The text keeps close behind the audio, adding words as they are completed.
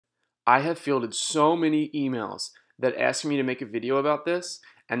I have fielded so many emails that ask me to make a video about this,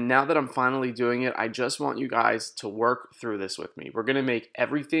 and now that I'm finally doing it, I just want you guys to work through this with me. We're going to make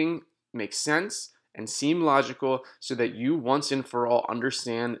everything make sense and seem logical so that you once and for all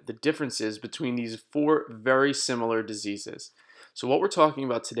understand the differences between these four very similar diseases. So what we're talking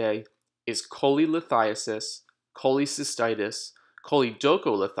about today is cholelithiasis, cholecystitis,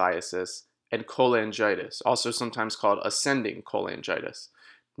 choledocolithiasis, and cholangitis, also sometimes called ascending cholangitis.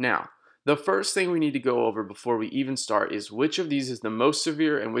 Now, the first thing we need to go over before we even start is which of these is the most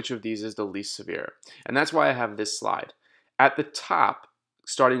severe and which of these is the least severe. And that's why I have this slide. At the top,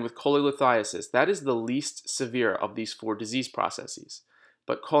 starting with cholelithiasis, that is the least severe of these four disease processes.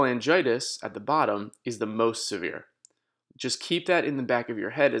 But cholangitis at the bottom is the most severe. Just keep that in the back of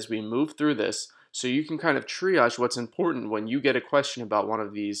your head as we move through this so you can kind of triage what's important when you get a question about one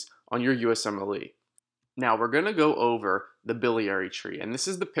of these on your USMLE. Now we're going to go over the biliary tree, and this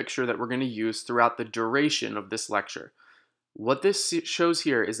is the picture that we're going to use throughout the duration of this lecture. What this shows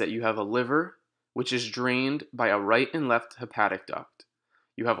here is that you have a liver, which is drained by a right and left hepatic duct.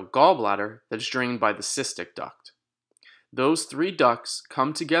 You have a gallbladder that's drained by the cystic duct. Those three ducts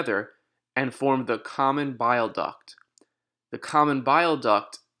come together and form the common bile duct. The common bile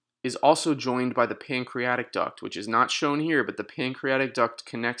duct is also joined by the pancreatic duct, which is not shown here, but the pancreatic duct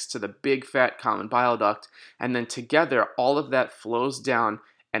connects to the big fat common bile duct, and then together all of that flows down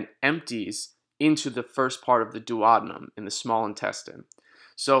and empties into the first part of the duodenum in the small intestine.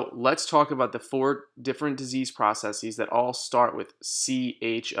 So let's talk about the four different disease processes that all start with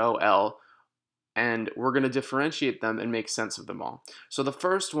CHOL, and we're going to differentiate them and make sense of them all. So the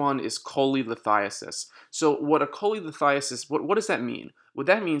first one is cholelithiasis. So what does that mean? What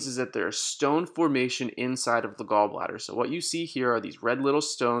that means is that there's stone formation inside of the gallbladder. So what you see here are these red little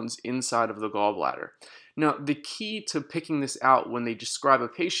stones inside of the gallbladder. Now, the key to picking this out when they describe a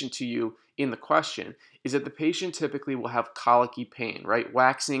patient to you in the question is that the patient typically will have colicky pain, right?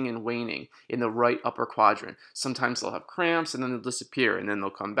 Waxing and waning in the right upper quadrant. Sometimes they'll have cramps and then they'll disappear, and then they'll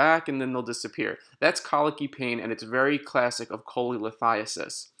come back and then they'll disappear. That's colicky pain, and it's very classic of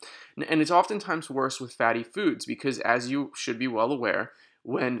cholelithiasis. And it's oftentimes worse with fatty foods because, as you should be well aware,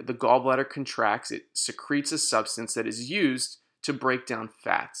 when the gallbladder contracts, it secretes a substance that is used to break down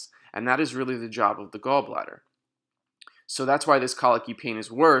fats. And that is really the job of the gallbladder. So that's why this colicky pain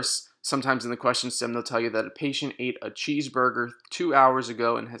is worse. Sometimes in the question stem, they'll tell you that a patient ate a cheeseburger 2 hours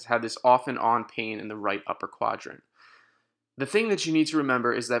ago and has had this off and on pain in the right upper quadrant. The thing that you need to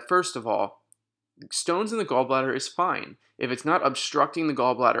remember is that, first of all, stones in the gallbladder is fine. If it's not obstructing the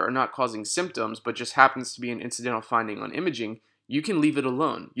gallbladder or not causing symptoms, but just happens to be an incidental finding on imaging, you can leave it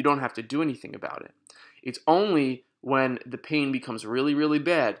alone. You don't have to do anything about it. It's only when the pain becomes really, really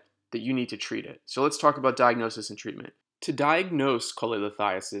bad that you need to treat it. So let's talk about diagnosis and treatment. To diagnose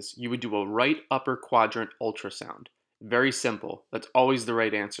cholelithiasis, you would do a right upper quadrant ultrasound. Very simple. That's always the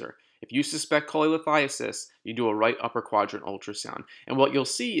right answer. If you suspect cholelithiasis, you do a right upper quadrant ultrasound. And what you'll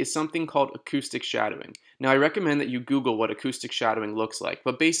see is something called acoustic shadowing. Now, I recommend that you Google what acoustic shadowing looks like.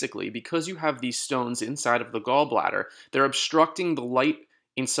 But basically, because you have these stones inside of the gallbladder, they're obstructing the light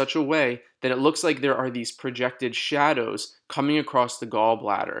in such a way that it looks like there are these projected shadows coming across the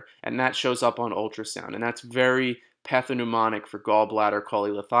gallbladder. And that shows up on ultrasound. And that's very pathognomonic for gallbladder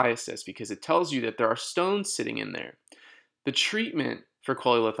cholelithiasis because it tells you that there are stones sitting in there. The treatment for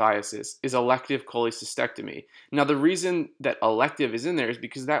cholelithiasis is elective cholecystectomy. Now, the reason that elective is in there is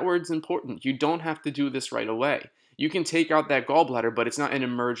because that word's important. You don't have to do this right away. You can take out that gallbladder, but it's not an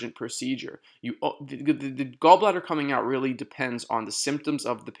emergent procedure. The gallbladder coming out really depends on the symptoms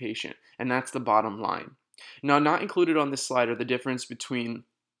of the patient, and that's the bottom line. Now, not included on this slide are the difference between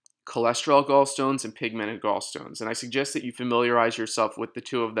cholesterol gallstones and pigmented gallstones, and I suggest that you familiarize yourself with the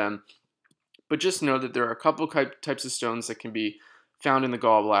two of them, but just know that there are a couple types of stones that can be found in the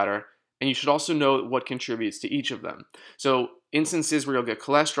gallbladder, and you should also know what contributes to each of them. So instances where you'll get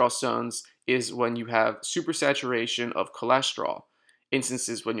cholesterol stones is when you have supersaturation of cholesterol.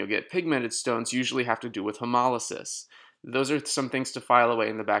 Instances when you'll get pigmented stones usually have to do with hemolysis. Those are some things to file away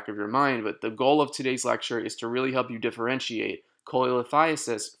in the back of your mind, but the goal of today's lecture is to really help you differentiate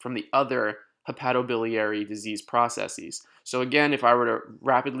cholelithiasis from the other hepatobiliary disease processes. So again, if I were to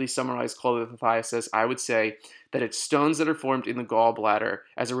rapidly summarize cholelithiasis, I would say that it's stones that are formed in the gallbladder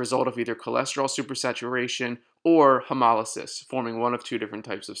as a result of either cholesterol supersaturation or hemolysis, forming one of two different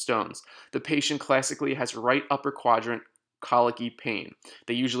types of stones. The patient classically has right upper quadrant colicky pain.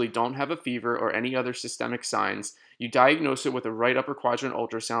 They usually don't have a fever or any other systemic signs. You diagnose it with a right upper quadrant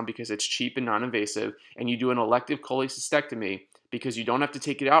ultrasound because it's cheap and non-invasive, and you do an elective cholecystectomy because you don't have to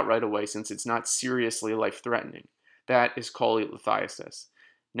take it out right away since it's not seriously life-threatening. That is cholelithiasis.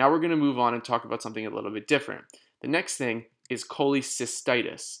 Now we're going to move on and talk about something a little bit different. The next thing is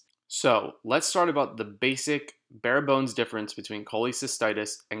cholecystitis. So let's start about the basic bare bones difference between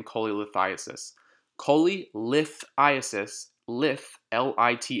cholecystitis and cholelithiasis. Cholelithiasis, lith,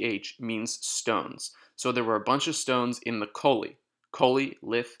 L-I-T-H, means stones. So there were a bunch of stones in the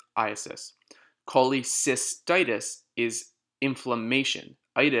cholelithiasis. Cholecystitis is inflammation.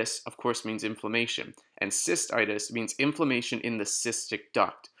 Itis, of course, means inflammation, and cystitis means inflammation in the cystic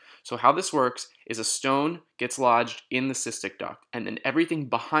duct. So how this works is a stone gets lodged in the cystic duct, and then everything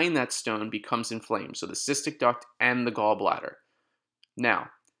behind that stone becomes inflamed, so the cystic duct and the gallbladder.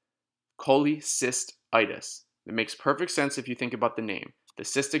 Now, cholecystitis. It makes perfect sense if you think about the name. The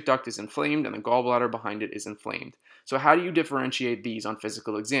cystic duct is inflamed and the gallbladder behind it is inflamed. So how do you differentiate these on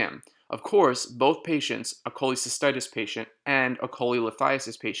physical exam? Of course, both patients, a cholecystitis patient and a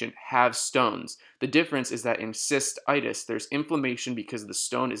cholelithiasis patient, have stones. The difference is that in cystitis, there's inflammation because the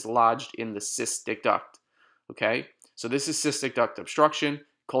stone is lodged in the cystic duct. Okay? So this is cystic duct obstruction.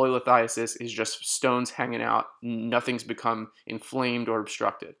 Cholelithiasis is just stones hanging out. Nothing's become inflamed or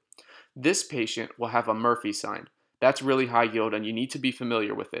obstructed. This patient will have a Murphy sign. That's really high yield and you need to be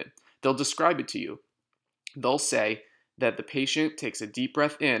familiar with it. They'll describe it to you. They'll say that the patient takes a deep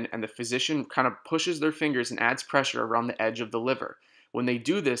breath in and the physician kind of pushes their fingers and adds pressure around the edge of the liver. When they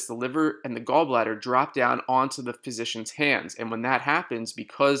do this, the liver and the gallbladder drop down onto the physician's hands. And when that happens,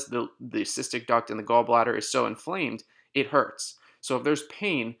 because the cystic duct and the gallbladder is so inflamed, it hurts. So if there's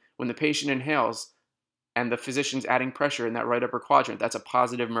pain when the patient inhales, and the physician's adding pressure in that right upper quadrant, that's a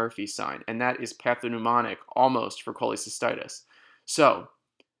positive Murphy sign, and that is pathognomonic almost for cholecystitis. So,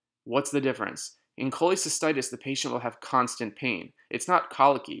 what's the difference? In cholecystitis, the patient will have constant pain. It's not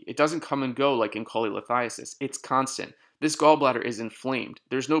colicky. It doesn't come and go like in cholelithiasis. It's constant. This gallbladder is inflamed.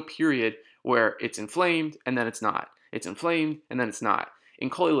 There's no period where it's inflamed and then it's not. It's inflamed and then it's not. In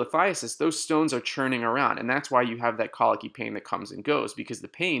cholelithiasis, those stones are churning around, and that's why you have that colicky pain that comes and goes, because the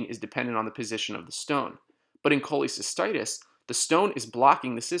pain is dependent on the position of the stone. But in cholecystitis, the stone is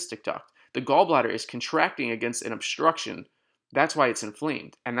blocking the cystic duct. The gallbladder is contracting against an obstruction. That's why it's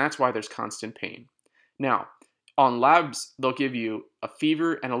inflamed, and that's why there's constant pain. Now, on labs, they'll give you a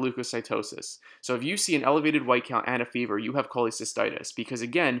fever and a leukocytosis. So if you see an elevated white count and a fever, you have cholecystitis, because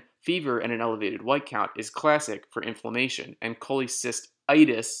again, fever and an elevated white count is classic for inflammation, and cholecystitis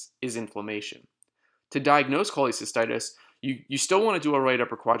is inflammation. To diagnose cholecystitis, you still want to do a right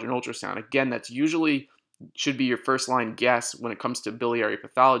upper quadrant ultrasound. Again, that's usually should be your first line guess when it comes to biliary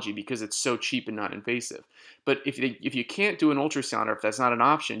pathology because it's so cheap and not invasive. But if you can't do an ultrasound, or if that's not an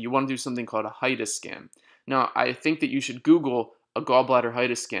option, you want to do something called a HITIS scan. Now, I think that you should Google a gallbladder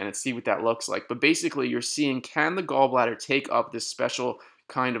HITIS scan and see what that looks like. But basically, you're seeing, can the gallbladder take up this special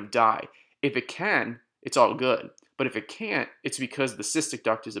kind of dye? If it can, it's all good. But if it can't, it's because the cystic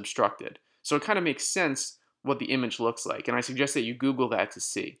duct is obstructed. So it kind of makes sense what the image looks like. And I suggest that you Google that to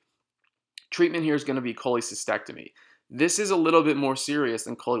see. Treatment here is going to be cholecystectomy. This is a little bit more serious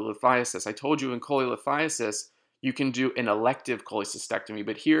than cholelithiasis. I told you in cholelithiasis, you can do an elective cholecystectomy,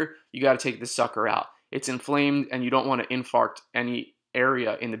 but here you got to take the sucker out. It's inflamed and you don't want to infarct any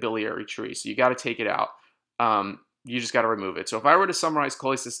area in the biliary tree, so you got to take it out. You just got to remove it. So if I were to summarize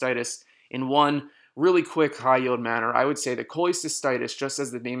cholecystitis in one really quick high yield manner, I would say that cholecystitis, just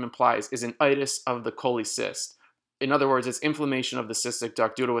as the name implies, is an itis of the cholecyst. In other words, it's inflammation of the cystic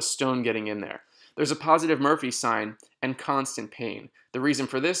duct due to a stone getting in there. There's a positive Murphy sign and constant pain. The reason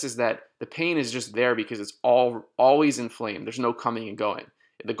for this is that the pain is just there because it's always inflamed. There's no coming and going.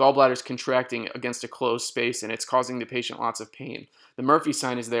 The gallbladder is contracting against a closed space and it's causing the patient lots of pain. The Murphy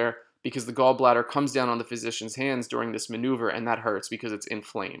sign is there because the gallbladder comes down on the physician's hands during this maneuver and that hurts because it's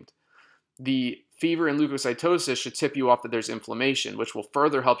inflamed. The fever and leukocytosis should tip you off that there's inflammation, which will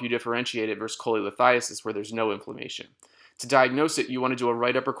further help you differentiate it versus cholelithiasis where there's no inflammation. To diagnose it, you want to do a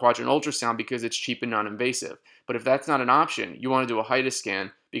right upper quadrant ultrasound because it's cheap and non-invasive. But if that's not an option, you want to do a HITIS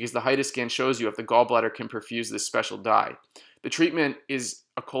scan because the HITIS scan shows you if the gallbladder can perfuse this special dye. The treatment is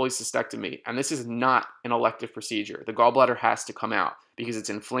a cholecystectomy, and this is not an elective procedure. The gallbladder has to come out because it's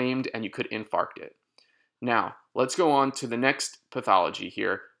inflamed and you could infarct it. Now, let's go on to the next pathology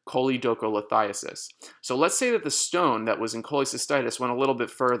here, Choledocolithiasis. So let's say that the stone that was in cholecystitis went a little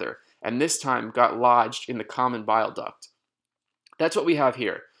bit further, and this time got lodged in the common bile duct. That's what we have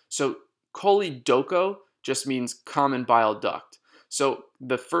here. So choledoco just means common bile duct. So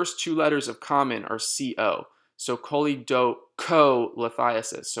the first two letters of common are CO. So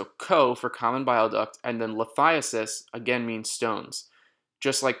choledocolithiasis. So co for common bile duct, and then lithiasis again means stones.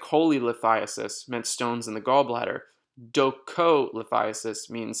 Just like cholelithiasis meant stones in the gallbladder, docolithiasis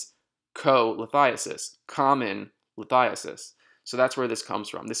means co-lithiasis, common lithiasis. So that's where this comes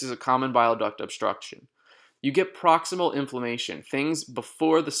from. This is a common bile duct obstruction. You get proximal inflammation, things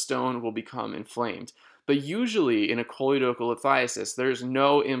before the stone will become inflamed. But usually in a choledocolithiasis, there's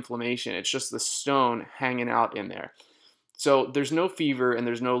no inflammation. It's just the stone hanging out in there. So there's no fever and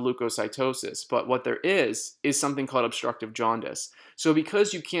there's no leukocytosis, but what there is something called obstructive jaundice. So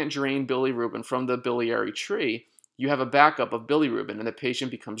because you can't drain bilirubin from the biliary tree, you have a backup of bilirubin and the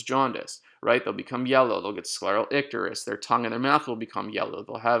patient becomes jaundiced, right? They'll become yellow, they'll get scleral icterus, their tongue and their mouth will become yellow,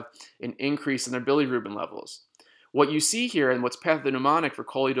 they'll have an increase in their bilirubin levels. What you see here and what's pathognomonic for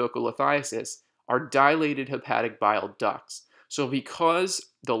choledocolithiasis are dilated hepatic bile ducts. So because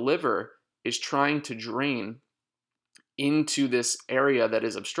the liver is trying to drain into this area that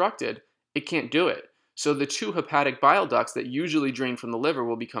is obstructed, it can't do it. So the two hepatic bile ducts that usually drain from the liver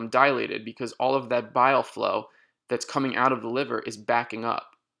will become dilated because all of that bile flow that's coming out of the liver is backing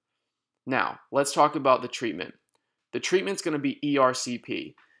up. Now, let's talk about the treatment. The treatment's going to be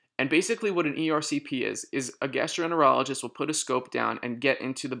ERCP. And basically what an ERCP is a gastroenterologist will put a scope down and get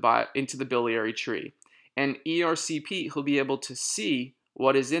into the biliary tree. And ERCP, he'll be able to see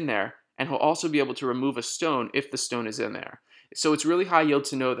what is in there, and he'll also be able to remove a stone if the stone is in there. So it's really high yield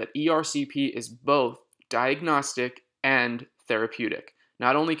to know that ERCP is both diagnostic and therapeutic.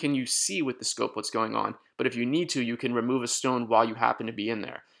 Not only can you see with the scope what's going on, but if you need to, you can remove a stone while you happen to be in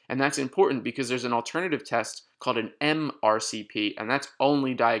there. And that's important because there's an alternative test called an MRCP, and that's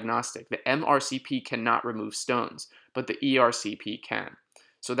only diagnostic. The MRCP cannot remove stones, but the ERCP can.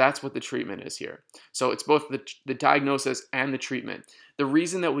 So that's what the treatment is here. So it's both the diagnosis and the treatment. The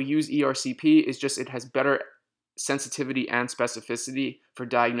reason that we use ERCP is just it has better sensitivity and specificity for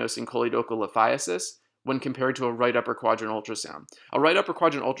diagnosing choledocolithiasis when compared to a right upper quadrant ultrasound. A right upper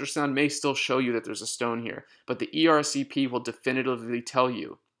quadrant ultrasound may still show you that there's a stone here, but the ERCP will definitively tell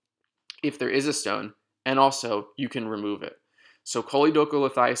you if there is a stone, and also you can remove it. So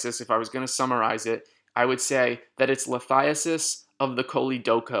choledocolithiasis, if I was going to summarize it, I would say that it's lithiasis of the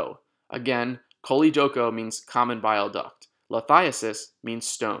choledoco. Again, choledoco means common bile duct. Lithiasis means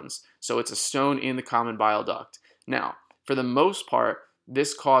stones. So it's a stone in the common bile duct. Now, for the most part,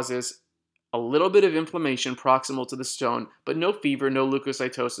 this causes a little bit of inflammation proximal to the stone, but no fever, no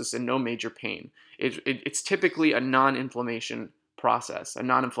leukocytosis, and no major pain. It's typically a non-inflammation process, a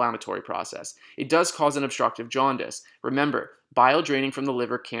non-inflammatory process. It does cause an obstructive jaundice. Remember, bile draining from the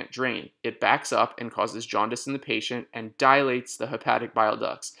liver can't drain. It backs up and causes jaundice in the patient and dilates the hepatic bile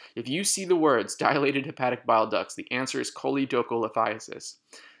ducts. If you see the words dilated hepatic bile ducts, the answer is choledocolithiasis.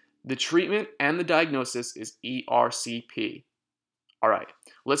 The treatment and the diagnosis is ERCP. All right,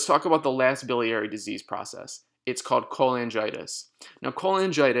 let's talk about the last biliary disease process. It's called cholangitis. Now,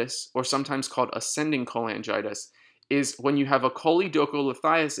 cholangitis, or sometimes called ascending cholangitis, is when you have a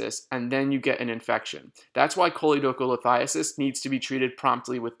choledocolithiasis and then you get an infection. That's why choledocolithiasis needs to be treated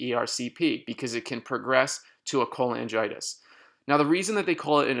promptly with ERCP, because it can progress to a cholangitis. Now, the reason that they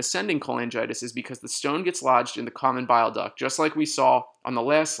call it an ascending cholangitis is because the stone gets lodged in the common bile duct, just like we saw on the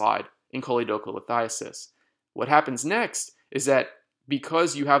last slide in choledocolithiasis. What happens next is that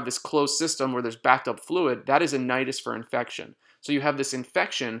because you have this closed system where there's backed up fluid, that is a nidus for infection. So you have this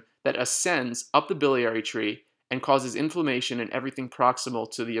infection that ascends up the biliary tree and causes inflammation in everything proximal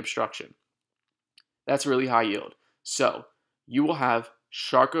to the obstruction. That's really high yield. So you will have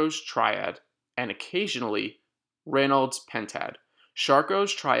Charcot's triad and occasionally Raynaud's pentad.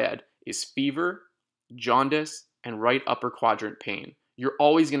 Charcot's triad is fever, jaundice, and right upper quadrant pain. You're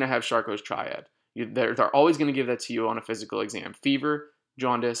always going to have Charcot's triad. They're always going to give that to you on a physical exam. Fever,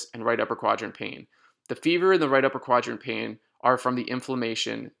 jaundice, and right upper quadrant pain. The fever and the right upper quadrant pain are from the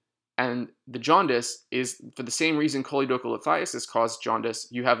inflammation, and the jaundice is for the same reason choledocolithiasis caused jaundice.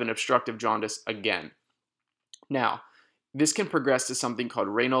 You have an obstructive jaundice again. Now, this can progress to something called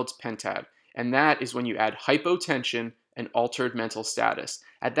Raynaud's pentad, and that is when you add hypotension and altered mental status.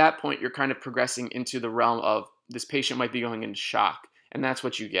 At that point, you're kind of progressing into the realm of this patient might be going into shock, and that's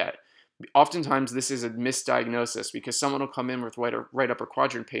what you get. Oftentimes, this is a misdiagnosis because someone will come in with right upper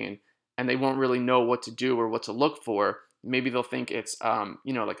quadrant pain, and they won't really know what to do or what to look for. Maybe they'll think it's,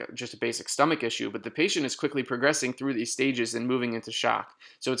 just a basic stomach issue, but the patient is quickly progressing through these stages and moving into shock.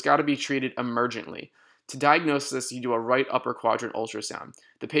 So it's got to be treated emergently. To diagnose this, you do a right upper quadrant ultrasound.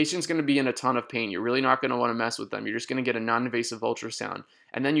 The patient's going to be in a ton of pain. You're really not going to want to mess with them. You're just going to get a non-invasive ultrasound.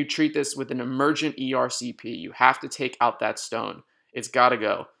 And then you treat this with an emergent ERCP. You have to take out that stone. It's got to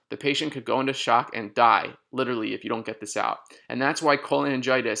go. The patient could go into shock and die, literally, if you don't get this out. And that's why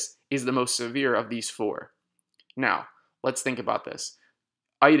cholangitis is the most severe of these four. Now, let's think about this.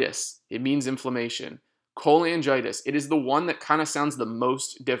 Itis, it means inflammation. Cholangitis, it is the one that kind of sounds the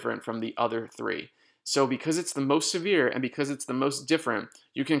most different from the other three. So because it's the most severe and because it's the most different,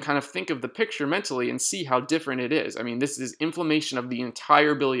 you can kind of think of the picture mentally and see how different it is. I mean, this is inflammation of the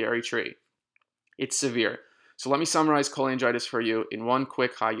entire biliary tree. It's severe. So let me summarize cholangitis for you in one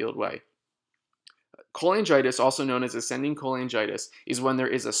quick high-yield way. Cholangitis, also known as ascending cholangitis, is when there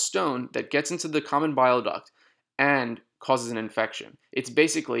is a stone that gets into the common bile duct and causes an infection. It's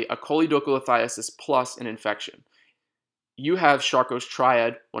basically a choledocolithiasis plus an infection. You have Charcot's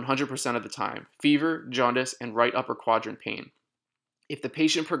triad 100% of the time: fever, jaundice, and right upper quadrant pain. If the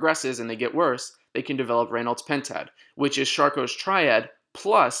patient progresses and they get worse, they can develop Raynaud's pentad, which is Charcot's triad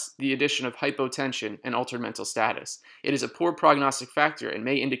plus the addition of hypotension and altered mental status. It is a poor prognostic factor and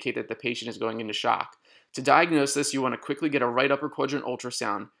may indicate that the patient is going into shock. To diagnose this, you want to quickly get a right upper quadrant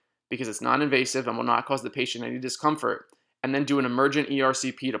ultrasound because it's non-invasive and will not cause the patient any discomfort, and then do an emergent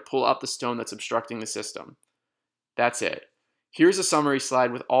ERCP to pull out the stone that's obstructing the system. That's it. Here's a summary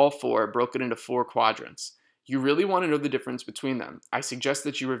slide with all four broken into 4 quadrants. You really want to know the difference between them. I suggest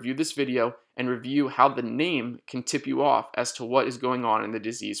that you review this video and review how the name can tip you off as to what is going on in the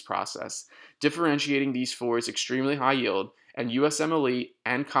disease process. Differentiating these 4 is extremely high yield, and USMLE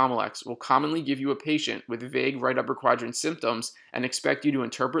and COMLEX will commonly give you a patient with vague right upper quadrant symptoms and expect you to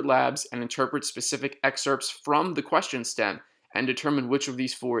interpret labs and interpret specific excerpts from the question stem and determine which of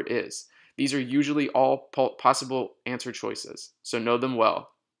these 4 it is. These are usually all possible answer choices, so know them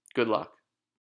well. Good luck.